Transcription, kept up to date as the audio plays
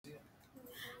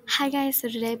Hi guys, so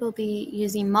today we'll be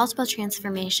using multiple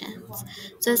transformations.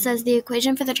 So it says the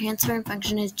equation for the transform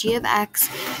function is g of x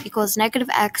equals negative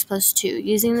x plus 2.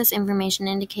 Using this information,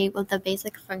 indicate what the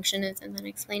basic function is and then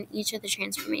explain each of the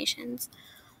transformations.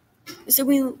 So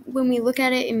when we look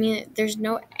at it, there's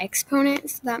no exponent,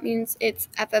 so that means it's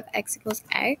f of x equals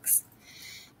x,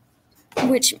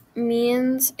 which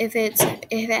means if it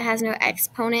has no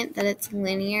exponent, that it's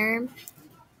linear.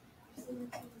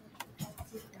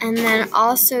 And then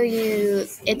also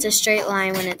it's a straight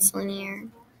line when it's linear.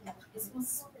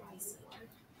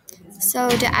 So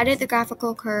to edit the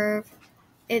graphical curve,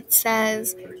 it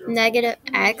says negative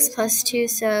x plus 2.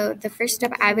 So the first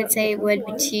step I would say would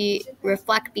be to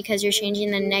reflect, because you're changing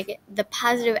the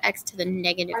positive x to the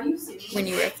negative when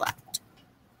you reflect.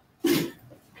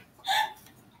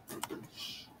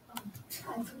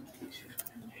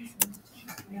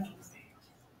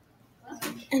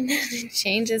 And then it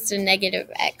changes to negative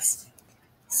x.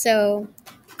 So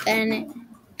then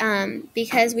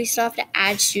because we still have to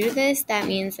add 2 to this, that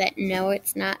means that no,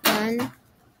 it's not done.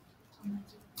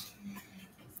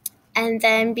 And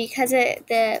then because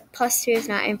the plus 2 is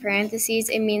not in parentheses,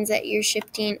 it means that you're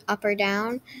shifting up or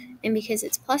down. And because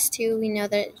it's plus 2, we know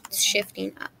that it's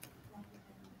shifting up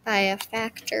by a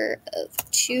factor of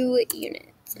 2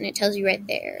 units. And it tells you right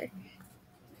there.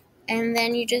 And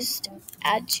then you just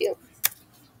add 2.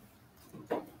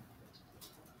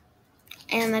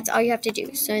 And that's all you have to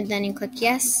do. So then you click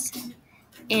yes,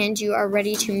 and you are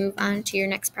ready to move on to your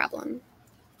next problem.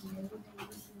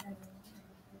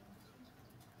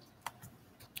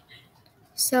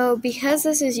 So because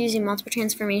this is using multiple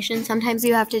transformations, sometimes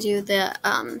you have to do the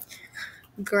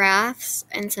graphs,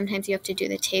 and sometimes you have to do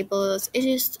the tables. It's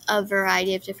just a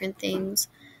variety of different things.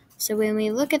 So when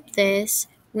we look at this,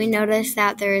 we notice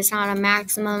that there is not a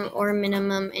maximum or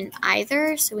minimum in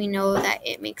either, so we know that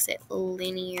it makes it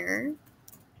linear.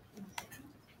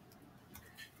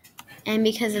 And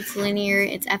because it's linear,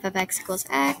 it's f of x equals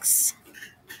x,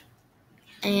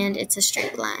 and it's a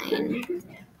straight line.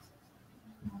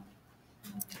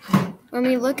 When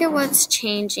we look at what's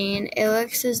changing, it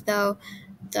looks as though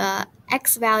the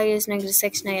x value is negative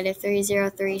 6, negative 3, 0,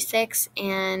 3, 6,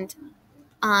 and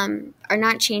are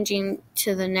not changing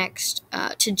to the next,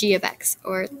 to g of x,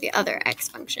 or the other x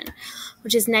function,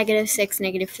 which is negative 6,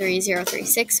 negative 3, 0, 3,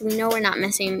 6. We know we're not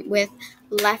messing with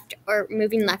left or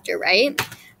moving left or right.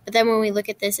 But then when we look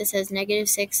at this, it says negative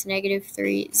 6, negative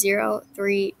 3, 0,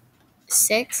 3,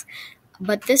 6.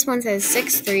 But this one says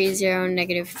 6, 3, 0,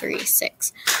 negative 3,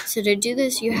 6. So to do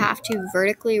this, you have to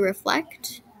vertically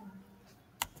reflect.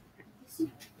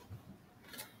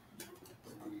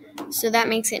 So that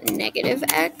makes it negative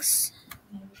x.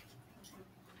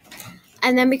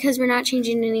 And then because we're not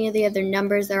changing any of the other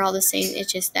numbers, they're all the same.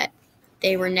 It's just that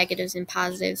they were negatives and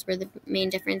positives were the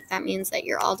main difference. That means that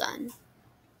you're all done.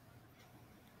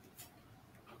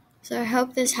 So I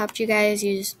hope this helped you guys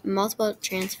use multiple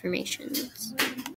transformations.